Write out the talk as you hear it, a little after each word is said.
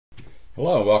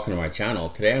Hello, welcome to my channel.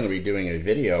 Today I'm going to be doing a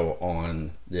video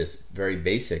on this very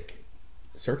basic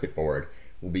circuit board.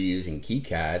 We'll be using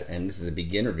Kicad, and this is a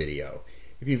beginner video.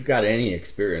 If you've got any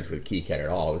experience with Kicad at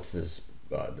all,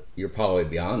 you're probably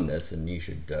beyond this and you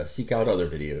should seek out other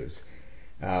videos.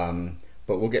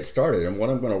 But we'll get started, and what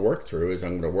I'm going to work through is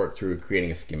I'm going to work through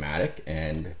creating a schematic,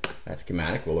 and that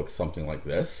schematic will look something like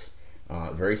this.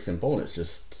 Very simple, and it's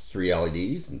just 3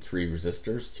 LEDs and 3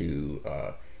 resistors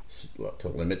to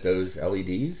limit those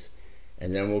LEDs,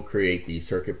 and then we'll create the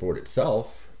circuit board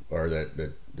itself, or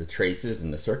the traces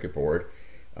in the circuit board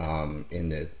in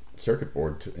the circuit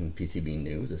board in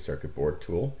PCB-New, the circuit board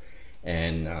tool,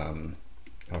 and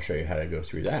I'll show you how to go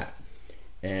through that.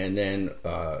 And then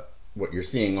what you're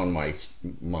seeing on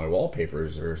my wallpaper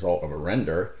is the result of a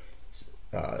render.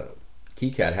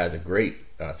 Kicad has a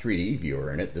great 3D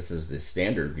viewer in it. This is the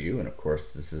standard view, and of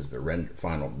course this is the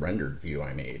final rendered view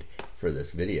I made for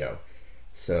this video.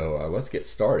 So let's get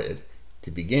started. To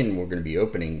begin, we're going to be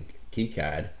opening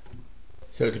Kicad.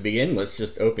 So to begin, let's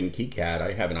just open Kicad.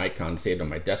 I have an icon saved on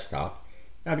my desktop.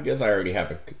 Now, because I already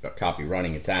have a copy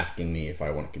running, it's asking me if I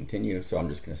want to continue, so I'm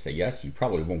just going to say yes. You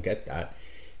probably won't get that,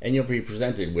 and you'll be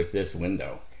presented with this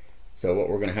window. So what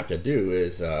we're going to have to do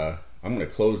is I'm going to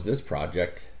close this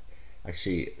project.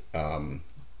 Actually,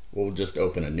 we'll just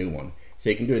open a new one. So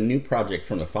you can do a new project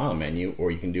from the file menu, or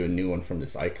you can do a new one from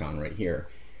this icon right here.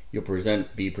 You'll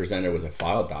be presented with a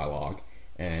file dialog,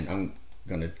 and I'm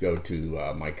going to go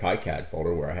to my Kicad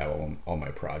folder where I have all my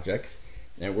projects,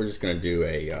 and we're just going to do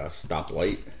a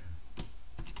stoplight,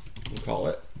 we'll call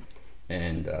it,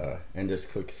 and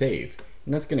just click save.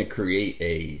 And that's going to create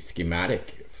a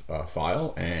schematic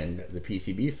file and the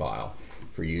PCB file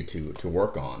for you to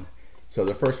work on. So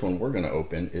the first one we're going to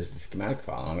open is the schematic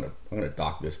file. I'm going to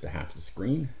dock this to half the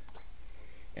screen,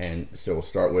 and so we'll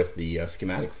start with the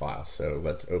schematic file. So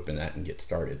let's open that and get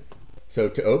started. So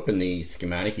to open the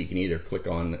schematic, you can either click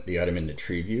on the item in the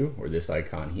tree view or this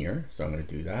icon here. So I'm going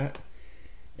to do that,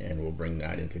 and we'll bring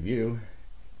that into view.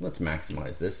 Let's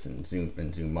maximize this and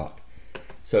zoom up.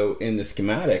 So in the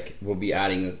schematic, we'll be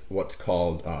adding what's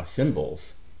called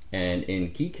symbols, and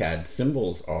in Kicad,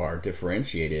 symbols are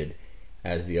differentiated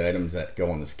as the items that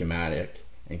go on the schematic,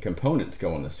 and components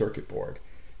go on the circuit board.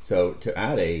 So to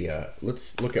add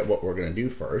let's look at what we're going to do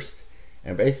first.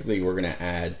 And basically we're going to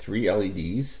add 3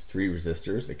 LEDs, 3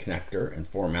 resistors, a connector, and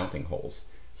 4 mounting holes.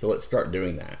 So let's start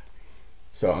doing that.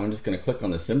 So I'm just going to click on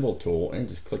the symbol tool and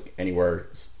just click anywhere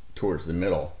towards the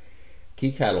middle.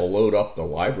 Kicad will load up the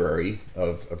library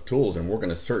of tools, and we're going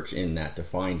to search in that to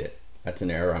find it. That's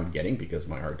an error I'm getting because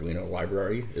my Arduino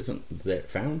library isn't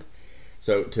found.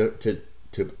 So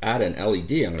to add an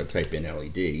LED, I'm going to type in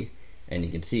LED, and you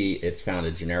can see it's found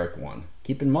a generic one.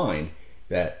 Keep in mind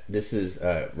that this is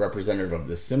representative of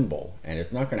the symbol, and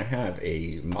it's not going to have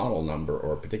a model number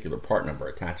or a particular part number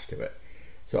attached to it.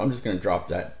 So I'm just going to drop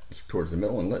that towards the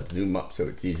middle, and let's zoom up so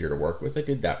it's easier to work with. I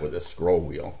did that with a scroll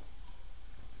wheel.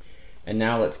 And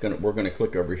now we're going to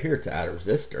click over here to add a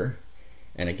resistor.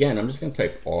 And again, I'm just going to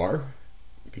type R,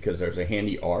 because there's a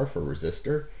handy R for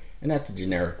resistor. And that's a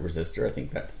generic resistor. I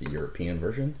think that's the European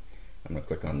version. I'm going to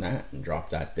click on that and drop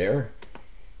that there.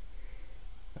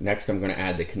 Next, I'm going to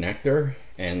add the connector.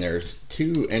 And there's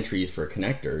 2 entries for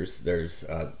connectors. There's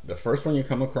the first one you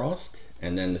come across,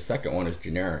 and then the second one is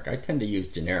generic. I tend to use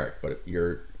generic, but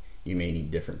you may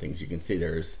need different things. You can see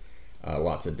there's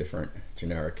lots of different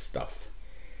generic stuff.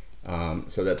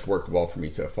 So that's worked well for me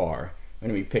so far. I'm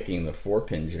going to be picking the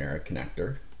 4-pin generic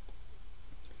connector,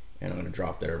 and I'm going to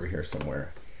drop that over here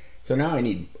somewhere. So now I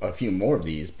need a few more of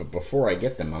these, but before I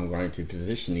get them, I'm going to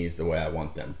position these the way I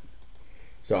want them.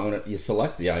 So you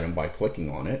select the item by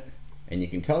clicking on it, and you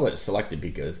can tell that it's selected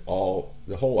because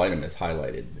the whole item is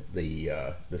highlighted,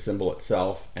 the symbol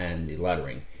itself and the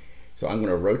lettering. So I'm going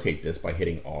to rotate this by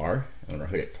hitting R. I'm going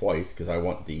to hit it twice because I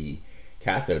want the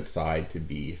cathode side to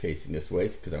be facing this way,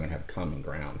 because I'm going to have common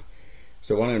ground.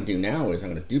 So what I'm going to do now is I'm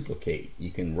going to duplicate.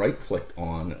 You can right click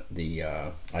on the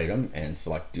item and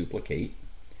select duplicate,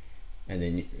 and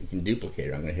then you can duplicate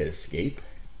it. I'm going to hit escape.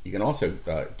 You can also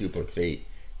duplicate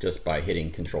just by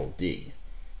hitting Control D.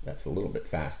 That's a little bit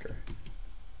faster.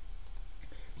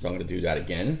 So I'm going to do that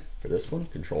again for this one,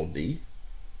 Control D.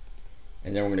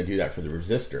 And then we're going to do that for the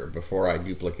resistor. Before I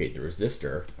duplicate the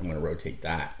resistor, I'm going to rotate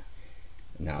that.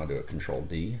 And now I'll do a Control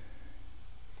D.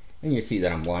 And you see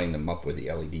that I'm lining them up with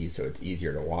the LEDs so it's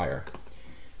easier to wire.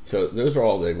 So those are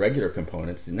all the regular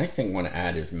components. The next thing I want to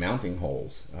add is mounting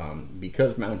holes.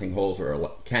 Because mounting holes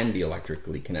can be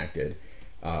electrically connected,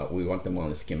 we want them on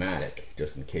the schematic,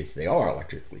 just in case they are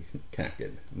electrically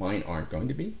connected. Mine aren't going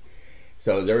to be.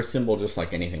 So they're a symbol just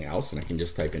like anything else, and I can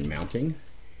just type in mounting,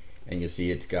 and you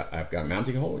see I've got a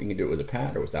mounting hole. You can do it with a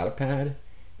pad or without a pad,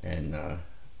 and a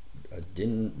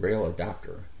DIN rail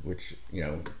adapter, which, you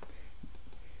know,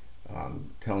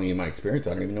 telling you my experience,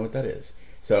 I don't even know what that is.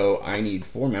 So I need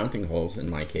 4 mounting holes in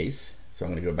my case. So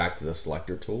I'm going to go back to the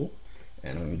selector tool,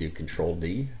 and I'm going to do Control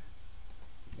D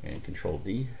and Control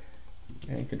D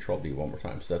and Control D one more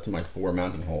time. So that's my 4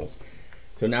 mounting holes.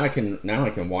 So now I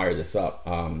can wire this up.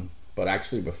 But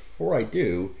actually, before I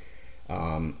do,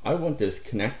 I want this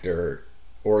connector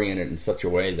oriented in such a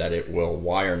way that it will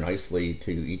wire nicely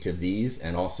to each of these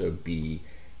and also be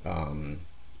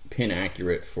pin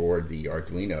accurate for the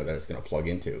Arduino that it's going to plug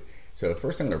into. So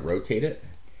first I'm going to rotate it,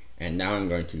 and now I'm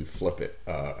going to flip it.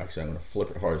 Actually, I'm going to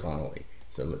flip it horizontally.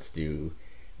 So let's do,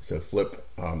 flip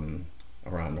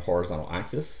around the horizontal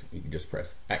axis. You can just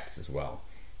press X as well.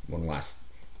 One last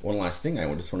thing,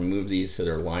 I just want to move these so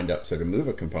they're lined up. So to move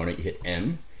a component, you hit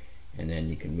M, and then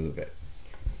you can move it.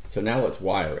 So now let's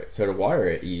wire it. So to wire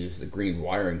it, you use the green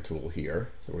wiring tool here.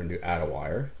 So we're going to do add a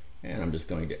wire, and I'm just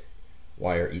going to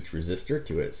wire each resistor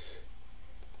to its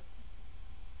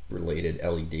related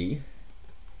LED.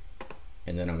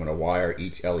 And then I'm going to wire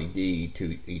each LED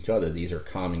to each other. These are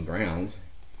common grounds,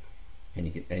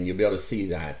 and you'll be able to see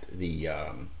that the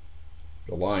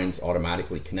lines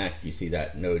automatically connect. You see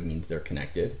that node means they're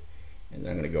connected. And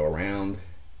then I'm going to go around,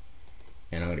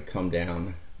 and I'm going to come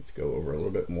down. Let's go over a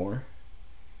little bit more,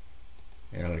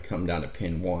 and I'm going to come down to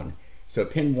pin 1. So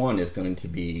pin 1 is going to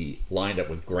be lined up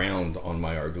with ground on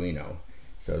my Arduino.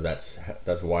 So that's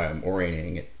why I'm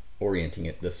orienting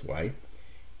it this way.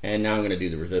 And now I'm going to do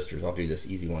the resistors. I'll do this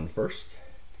easy one first,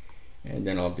 and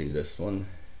then I'll do this one.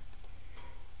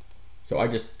 So I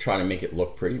just try to make it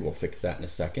look pretty. We'll fix that in a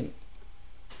second.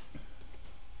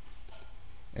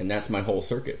 And that's my whole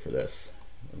circuit for this.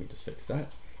 Let me just fix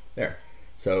that. There.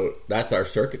 So that's our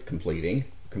circuit completed.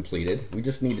 We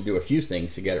just need to do a few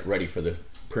things to get it ready for the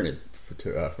printed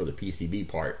for the PCB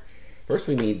part. First,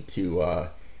 we need to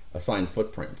assign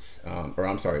footprints,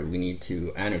 we need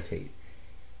to annotate.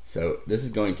 So this is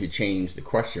going to change the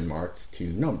question marks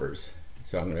to numbers.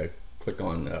 So I'm going to click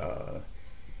on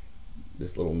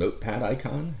this little notepad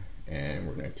icon, and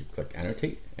we're going to click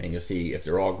annotate, and you'll see if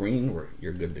they're all green,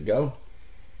 you're good to go.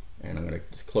 And I'm going to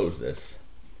just close this.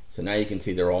 So now you can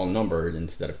see they're all numbered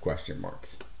instead of question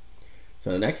marks.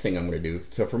 So the next thing I'm going to do,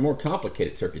 so for more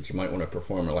complicated circuits, you might want to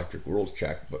perform an electric rules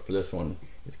check, but for this one,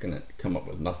 it's going to come up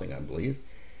with nothing, I believe.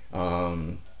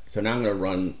 So now I'm going to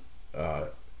run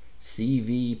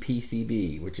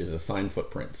CVPCB, which is assign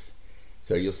footprints.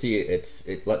 So you'll see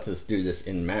it lets us do this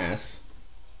in mass.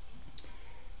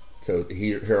 So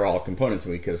here are all components,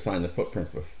 and we could assign the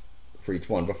footprints for each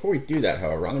one. Before we do that,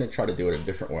 however, I'm going to try to do it a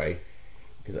different way,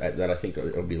 because I think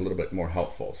it'll be a little bit more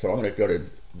helpful. So I'm going to go to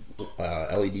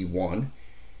LED 1,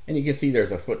 and you can see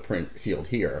there's a footprint field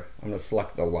here. I'm going to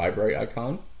select the library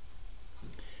icon,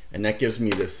 and that gives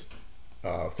me this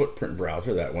footprint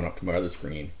browser that went up to my other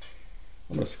screen.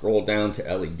 I'm going to scroll down to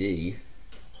LED,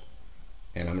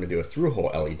 and I'm going to do a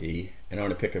through-hole LED, and I'm going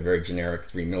to pick a very generic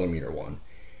 3mm one.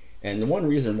 And the one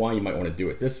reason why you might want to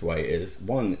do it this way is,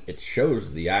 one, it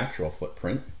shows the actual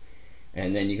footprint,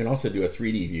 and then you can also do a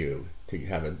 3D view to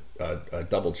have a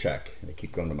double check. I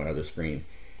keep going to my other screen.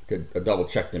 A double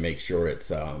check to make sure it's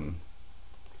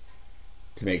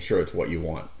what you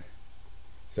want.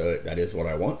 So that is what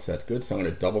I want. So that's good. So I'm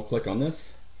going to double click on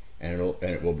this, and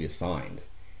it will be assigned.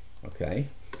 Okay.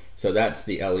 So that's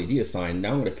the LED assigned.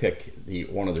 Now I'm going to pick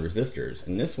one of the resistors,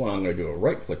 and this one I'm going to do a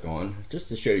right click on just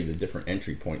to show you the different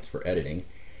entry points for editing.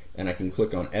 And I can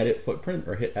click on edit footprint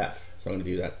or hit F. So I'm going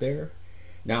to do that there.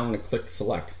 Now I'm going to click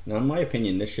select. Now in my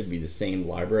opinion, this should be the same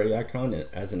library icon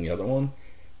as in the other one,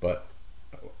 but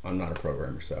I'm not a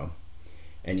programmer, so.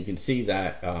 And you can see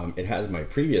that it has my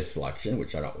previous selection,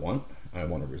 which I don't want. I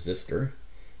want a resistor.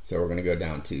 So we're going to go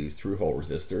down to through-hole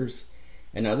resistors.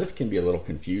 And now this can be a little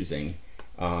confusing.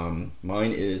 Mine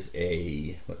is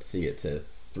let's see, it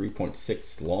says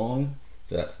 3.6 long.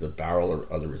 So that's the barrel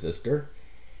of the resistor.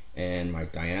 And my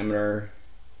diameter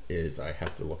is, I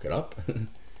have to look it up.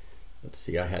 Let's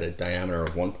see, I had a diameter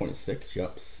of 1.6,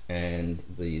 yups, and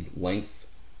the length,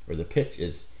 or the pitch,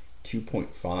 is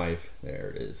 2.5, there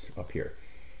it is, up here,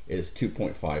 is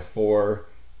 2.54,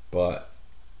 but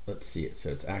let's see,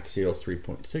 so it's axial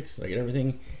 3.6, I get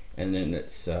everything, and then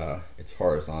it's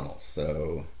horizontal,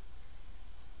 so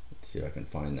let's see if I can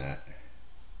find that.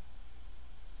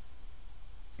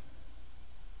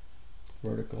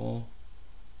 Vertical.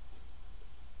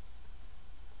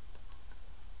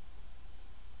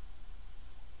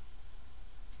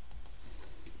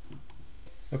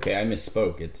 Okay, I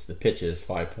misspoke. The pitch is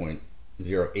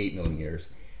 5.08 millimeters,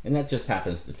 and that just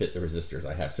happens to fit the resistors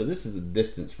I have. So this is the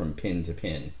distance from pin to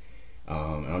pin,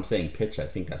 and I'm saying pitch, I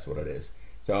think that's what it is.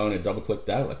 So I'm going to double click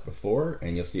that like before,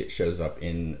 and you'll see it shows up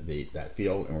in that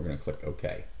field, and we're going to click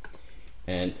OK.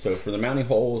 And so for the mounting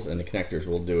holes and the connectors,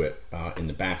 we'll do it in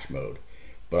the batch mode.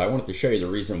 But I wanted to show you the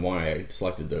reason why I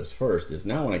selected those first is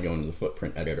now when I go into the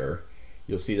footprint editor,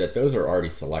 you'll see that those are already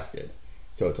selected.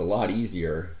 So it's a lot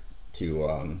easier to,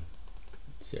 let's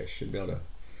see, I should be able to,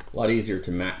 a lot easier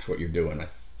to match what you're doing. I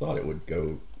thought it would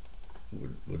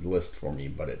would list for me,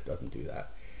 but it doesn't do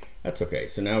that. That's okay.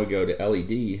 So now we go to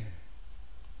LED,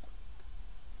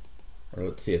 or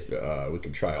let's see if we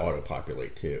can try auto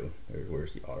populate too.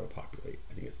 Where's the auto populate?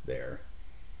 I think it's there.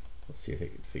 Let's see if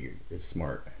it can figure is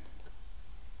smart.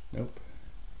 Nope.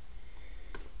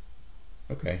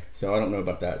 Okay, so I don't know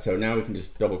about that. So now we can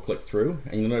just double click through,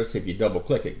 and you'll notice if you double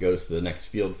click, it goes to the next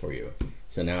field for you.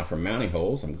 So now for mounting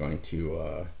holes, I'm going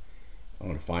to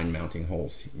find mounting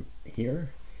holes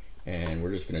here, and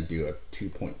we're just going to do a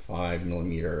 2.5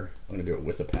 millimeter. I'm going to do it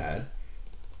with a pad,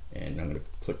 and I'm going to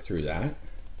click through that.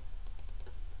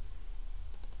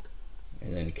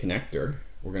 And then connector,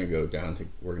 we're going to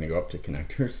go up to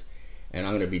connectors, and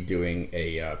I'm going to be doing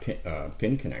a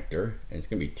pin connector, and it's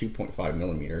going to be 2.5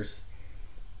 millimeters.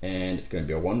 And it's going to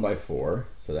be a 1x4,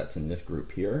 so that's in this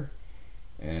group here,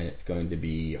 and it's going to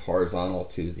be horizontal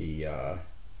to the so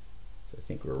I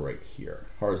think we're right here,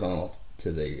 horizontal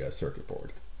to the circuit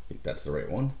board. I think that's the right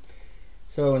one.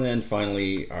 So, and then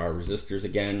finally our resistors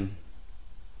again,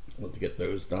 let's get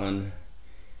those done.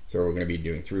 So we're going to be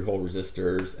doing through hole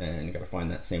resistors, and you got to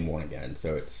find that same one again.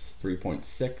 So it's 3.6,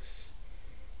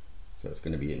 so it's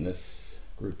going to be in this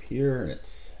group here, and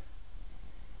its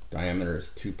diameter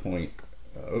is 3.6,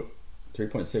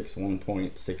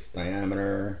 1.6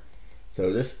 diameter.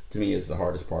 So this to me is the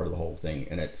hardest part of the whole thing,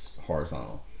 and it's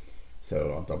horizontal.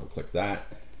 So I'll double click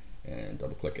that and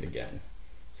double click it again.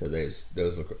 So those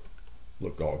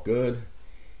look all good.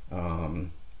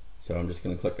 So I'm just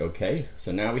going to click OK.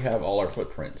 So now we have all our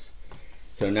footprints.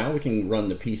 So now we can run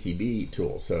the PCB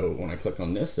tool. So when I click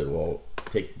on this, it will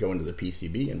go into the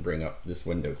PCB and bring up this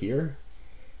window here.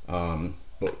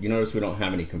 But you notice we don't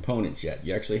have any components yet.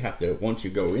 You actually have to, once you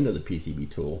go into the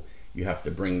PCB tool, you have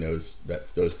to bring those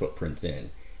footprints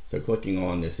in. So clicking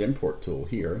on this import tool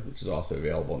here, which is also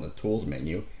available in the tools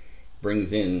menu,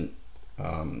 brings in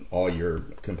all your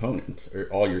components, or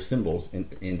all your symbols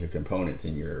into components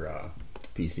in your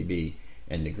PCB.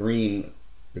 And the green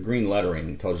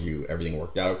lettering tells you everything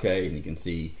worked out okay, and you can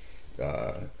see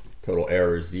total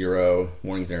error is 0,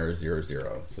 warnings error is 0,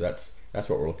 0. So that's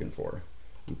what we're looking for.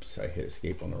 Oops, I hit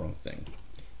escape on the wrong thing.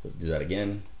 Let's do that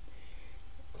again.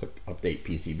 Click update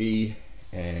PCB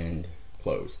and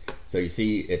close. So you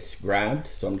see it's grabbed,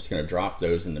 so I'm just going to drop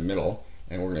those in the middle,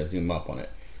 and we're going to zoom up on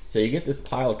it. So you get this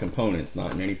pile of components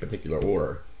not in any particular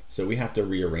order, so we have to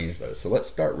rearrange those. So let's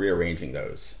start rearranging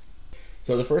those.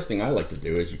 So the first thing I like to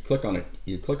do is you click on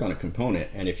a component,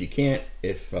 and if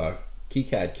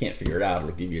Kicad can't figure it out,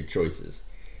 it'll give you choices.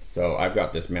 So I've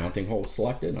got this mounting hole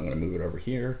selected. I'm going to move it over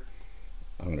here.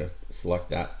 I'm going to select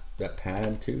that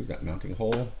pad too, that mounting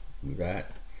hole, move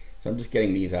that. So I'm just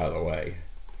getting these out of the way.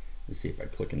 Let's see if I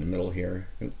click in the middle here.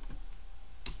 Oop.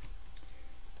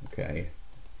 Okay.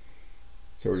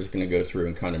 So we're just going to go through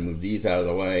and kind of move these out of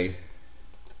the way.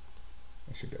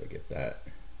 I should be able to get that.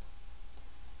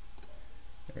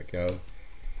 There we go.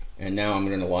 And now I'm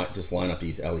going to just line up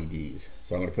these LEDs.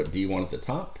 So I'm going to put D1 at the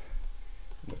top.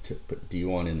 I'm going to put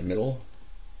D1 in the middle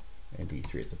and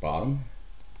D3 at the bottom.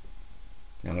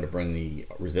 Now I'm going to bring the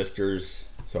resistors,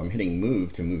 so I'm hitting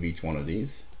move to move each one of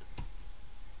these.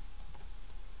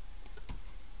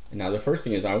 And now the first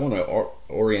thing is I want to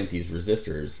orient these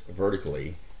resistors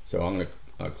vertically, so I'm going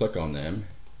to click on them,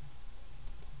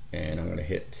 and I'm going to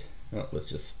hit, let's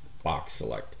just box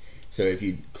select. So if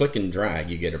you click and drag,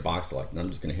 you get a box select, and I'm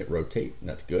just going to hit rotate, and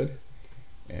that's good,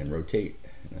 and rotate,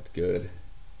 and that's good,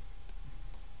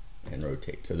 and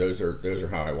rotate. So those are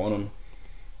how I want them,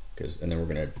 and then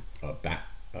we're going to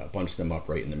bunch them up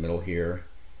right in the middle here.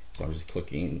 So I'm just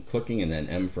clicking, and then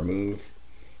M for move.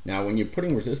 Now when you're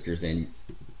putting resistors in,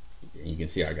 you can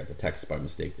see I got the text by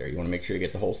mistake there. You want to make sure you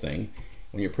get the whole thing.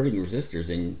 When you're putting resistors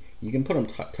in, you can put them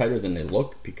tighter than they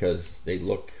look, because they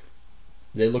look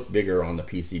bigger on the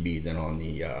PCB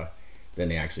than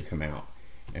they actually come out.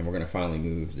 And we're going to finally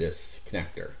move this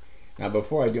connector. Now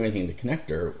before I do anything to the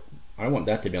connector, I want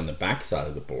that to be on the back side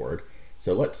of the board.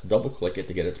 So let's double click it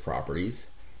to get its properties.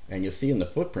 And you'll see in the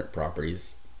footprint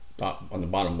properties on the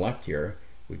bottom left here,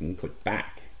 we can click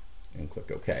back and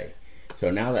click OK. So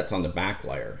now that's on the back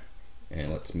layer,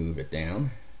 and let's move it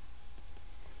down.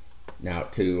 Now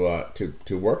to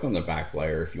work on the back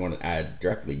layer, if you want to add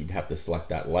directly, you'd have to select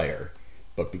that layer.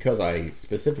 But because I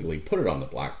specifically put it on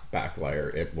the back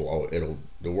layer,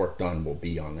 the work done will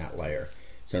be on that layer.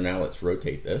 So now let's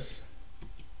rotate this,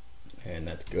 and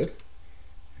that's good.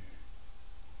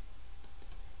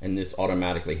 And this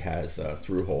automatically has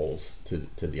through holes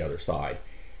to the other side.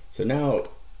 So now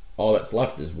all that's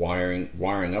left is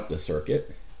wiring up the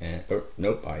circuit. And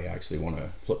nope, I actually want to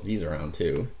flip these around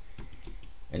too.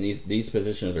 And these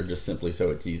positions are just simply so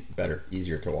it's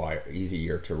easier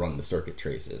to run the circuit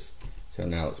traces. So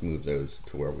now let's move those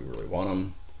to where we really want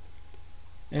them.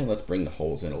 And let's bring the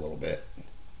holes in a little bit.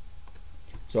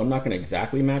 So I'm not going to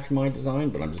exactly match my design,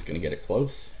 but I'm just going to get it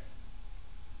close.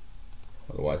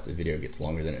 Otherwise the video gets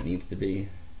longer than it needs to be.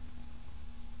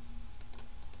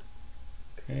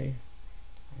 Okay,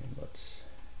 and let's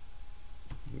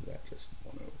move that just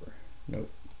one over.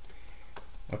 Nope.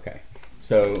 Okay,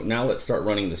 so now let's start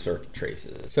running the circuit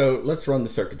traces. So let's run the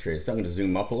circuit traces. I'm going to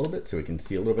zoom up a little bit so we can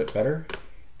see a little bit better.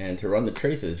 And to run the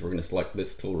traces, we're going to select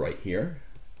this tool right here.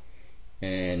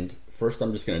 And first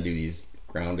I'm just going to do these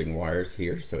grounding wires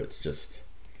here. So it's just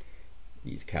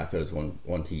these cathodes,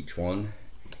 one to each one.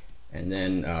 And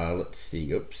then let's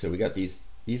see, oops, so we got these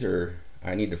are,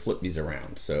 I need to flip these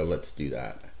around. So let's do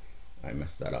that. I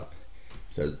messed that up.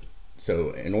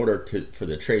 So in order for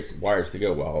the trace wires to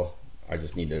go well, I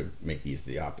just need to make these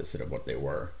the opposite of what they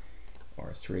were.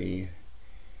 R3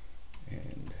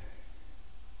 and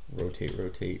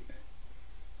rotate.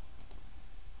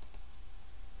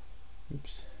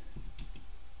 Oops.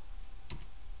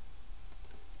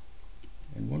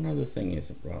 And one other thing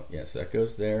is, well, yes, that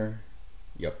goes there.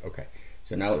 Yep, okay.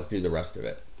 So now let's do the rest of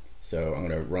it. So I'm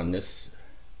going to run this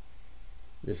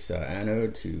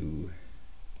anode to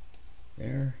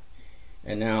there.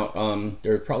 And now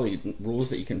there are probably rules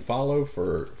that you can follow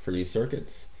for these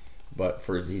circuits, but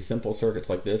for these simple circuits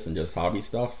like this and just hobby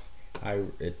stuff,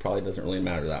 it probably doesn't really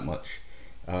matter that much.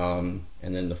 And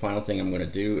then the final thing I'm going to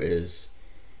do is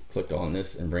click on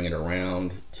this and bring it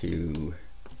around to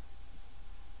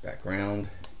that ground,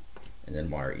 and then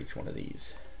wire each one of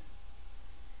these.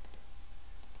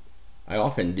 I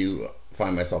often do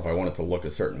find myself, I want it to look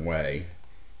a certain way,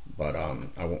 but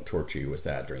I won't torture you with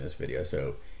that during this video.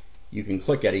 So you can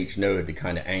click at each node to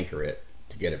kind of anchor it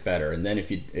to get it better. And then if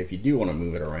you do want to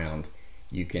move it around,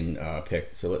 you can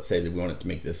pick, so let's say that we want it to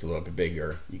make this a little bit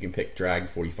bigger. You can pick drag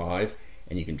 45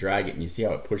 and you can drag it, and you see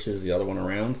how it pushes the other one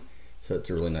around. So it's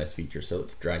a really nice feature. So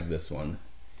let's drag this one.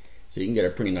 So you can get a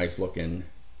pretty nice looking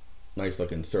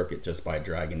circuit just by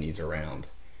dragging these around.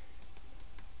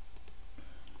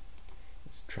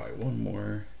 Let's try one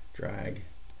more drag.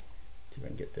 See if I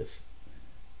can get this.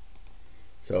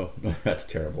 So that's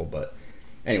terrible, but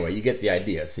anyway, you get the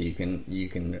idea. So you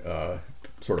can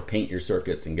sort of paint your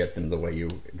circuits and get them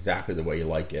exactly the way you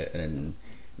like it, and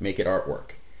make it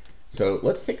artwork. So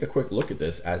let's take a quick look at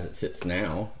this as it sits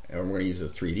now, and we're going to use a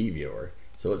 3D viewer.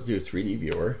 So let's do a 3D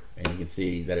viewer, and you can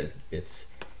see that it's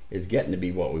getting to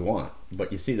be what we want.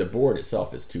 But you see the board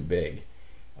itself is too big.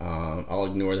 I'll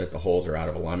ignore that the holes are out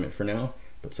of alignment for now.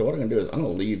 But so what I'm going to do is I'm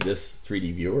going to leave this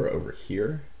 3D viewer over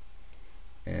here,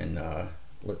 and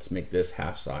let's make this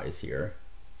half size here.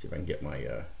 See if I can get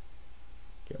my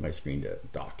screen to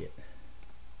dock it.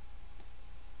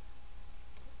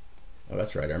 Oh,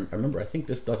 that's right. I remember, I think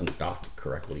this doesn't dock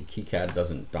correctly. Kicad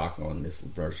doesn't dock on this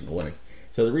version of Linux.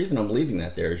 So the reason I'm leaving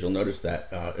that there is you'll notice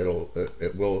that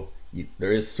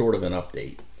there is sort of an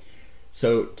update.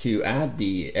 So to add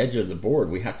the edge of the board,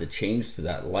 we have to change to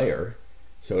that layer.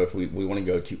 So if we want to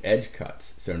go to edge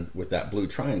cuts, so with that blue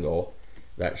triangle,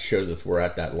 that shows us we're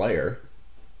at that layer.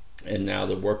 And now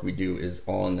the work we do is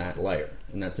on that layer.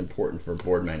 And that's important for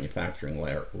board manufacturing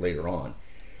later on.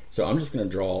 So I'm just going to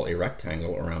draw a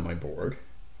rectangle around my board,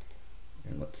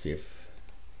 and let's see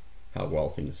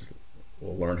we'll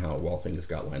learn how well things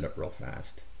got lined up real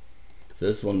fast. So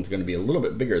this one's going to be a little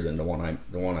bit bigger than the one I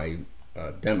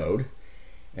demoed,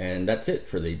 and that's it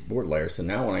for the board layer. So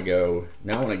now when I go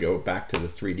back to the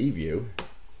 3D view,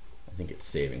 I think it's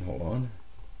saving. Hold on,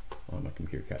 my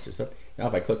computer catches up. Now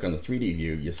if I click on the 3D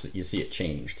view, you see it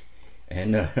changed,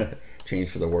 and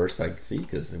changed for the worse. I see,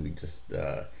 because we just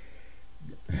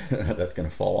that's going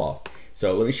to fall off.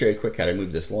 So let me show you quick how to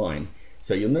move this line.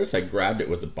 So you'll notice I grabbed it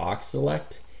with a box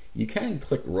select. You can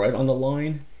click right on the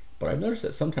line, but I've noticed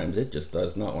that sometimes it just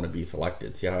does not want to be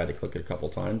selected. See how I had to click it a couple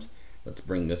times? Let's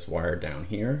bring this wire down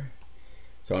here.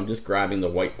 So I'm just grabbing the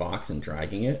white box and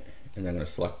dragging it, and then I'm going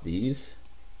to select these,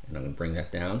 and I'm going to bring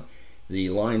that down.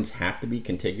 The lines have to be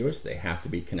contiguous. They have to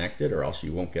be connected, or else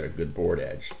you won't get a good board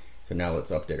edge. So now let's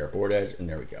update our board edge, and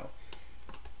there we go.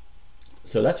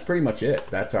 So that's pretty much it.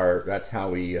 That's how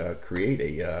we create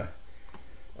a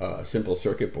simple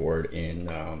circuit board in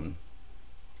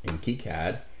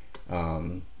Kicad.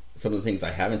 Some of the things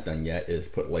I haven't done yet is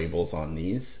put labels on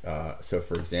these. So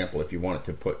for example, if you wanted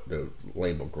to put the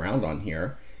label ground on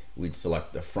here, we'd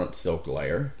select the front silk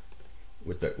layer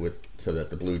so that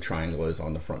the blue triangle is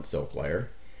on the front silk layer,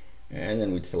 and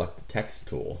then we'd select the text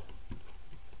tool.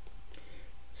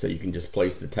 So you can just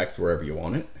place the text wherever you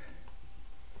want it.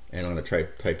 And I'm going to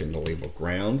type in the label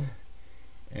ground,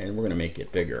 and we're going to make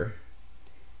it bigger.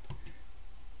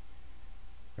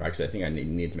 Or actually, I think I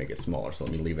need to make it smaller, so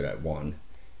let me leave it at 1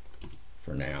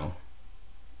 for now.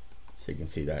 So you can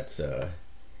see so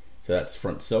that's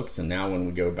front silks, and now when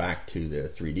we go back to the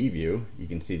 3D view, you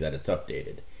can see that it's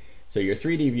updated. So your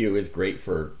 3D view is great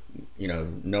for, you know,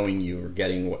 knowing you're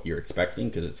getting what you're expecting,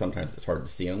 because sometimes it's hard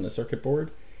to see on the circuit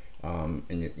board,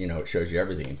 and you know, it shows you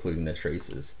everything, including the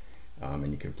traces.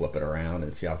 And you can flip it around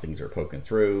and see how things are poking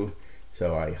through.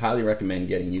 So I highly recommend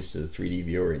getting used to the 3D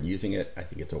viewer and using it. I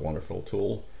think it's a wonderful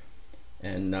tool.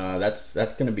 And that's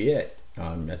going to be it.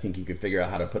 I think you can figure out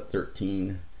how to put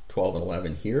 13, 12, and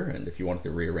 11 here. And if you wanted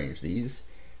to rearrange these,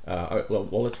 well,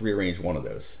 let's rearrange one of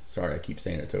those. Sorry, I keep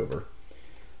saying it's over.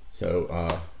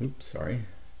 So, oops, sorry.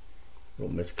 A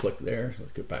little misclick there. So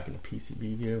let's go back into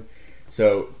PCB view.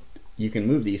 So you can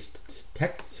move these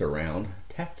texts around.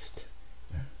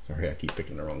 Sorry, I keep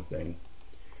picking the wrong thing.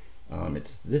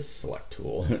 It's this select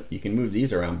tool. You can move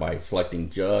these around by selecting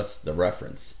just the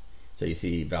reference. So you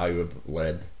see value of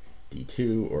lead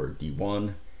D2 or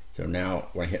D1. So now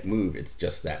when I hit move, it's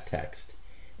just that text,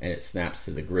 and it snaps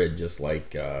to the grid just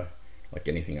like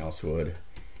anything else would.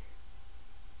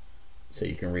 So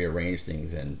you can rearrange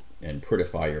things and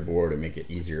prettify your board and make it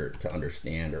easier to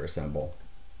understand or assemble.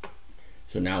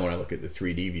 So now when I look at the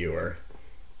 3D viewer,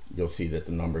 you'll see that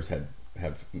the numbers have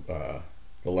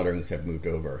the letterings have moved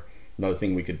over. Another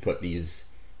thing, we could put these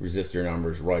resistor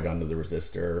numbers right under the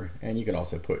resistor, and you can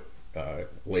also put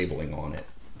labeling on it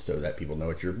so that people know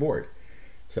it's your board.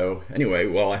 So anyway,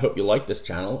 well, I hope you like this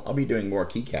channel. I'll be doing more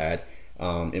Kicad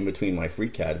in between my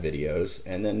FreeCAD videos,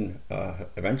 and then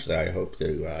eventually I hope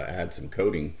to add some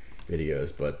coding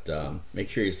videos, but make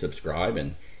sure you subscribe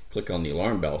and click on the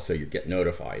alarm bell so you get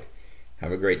notified.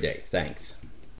 Have a great day. Thanks.